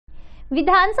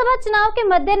विधानसभा चुनाव के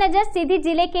मद्देनजर सीधी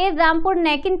जिले के रामपुर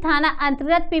नैकिन थाना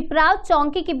अंतर्गत पिपराव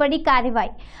चौकी की बड़ी कार्रवाई।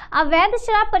 अवैध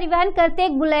शराब परिवहन करते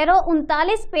एक बुलेरो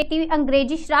 39 पेटी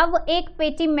अंग्रेजी शराब व 1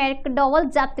 पेटी मैकडॉवल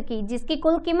जब्त की, जिसकी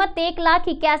कुल कीमत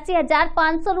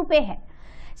 1,81,500 रुपए है।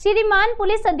 श्रीमान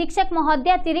पुलिस अधीक्षक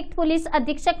महोदय, अतिरिक्त पुलिस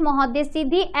अधीक्षक महोदय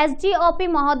सीधी, एसडीओपी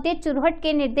महोदय चुरहट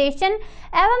के निर्देशन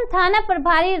एवं थाना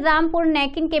प्रभारी रामपुर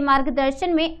नैकिन के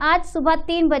मार्गदर्शन में आज सुबह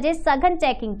 3 बजे सघन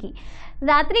चेकिंग की।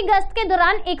 रात्रि गश्त के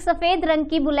दौरान एक सफेद रंग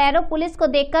की बुलेरो पुलिस को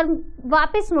देखकर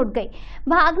वापस मुड़ गई,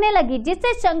 भागने लगी,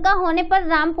 जिससे शंका होने पर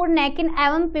रामपुर नैकिन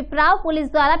एवं पिपराव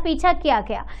पुलिस द्वारा पीछा किया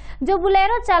गया। जो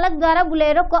बुलेरो चालक द्वारा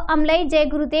बुलेरो को अमलई जय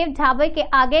गुरुदेव ढाबे के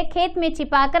आगे खेत में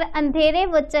छिपाकर अंधेरे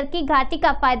व चरकी घाटी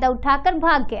का फायदा उठाकर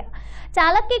भाग गया।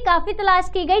 चालक की काफी तलाश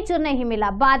की गई, जो नहीं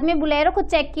मिला। बाद में बुलेरो को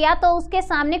चेक किया तो उसके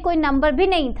सामने कोई नंबर भी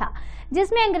नहीं था,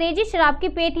 जिसमें अंग्रेजी शराब की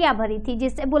पेटियां भरी थी,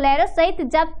 जिसे बुलेरो सहित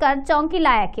जब्त कर चौकी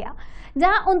लाया गया,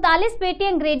 जहां 39 पेटी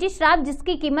अंग्रेजी शराब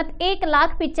जिसकी कीमत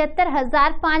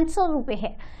 1,75,500 रुपए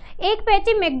है, 1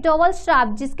 पेटी मैकडॉवल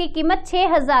शराब जिसकी कीमत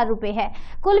 6,000 रुपए है।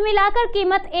 कुल मिलाकर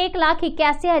कीमत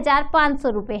 1,81,500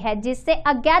 रुपए है, जिससे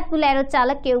अज्ञात बुलेरो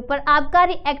चालक के ऊपर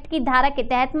आबकारी एक्ट की धारा के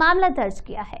तहत मामला दर्ज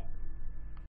किया है।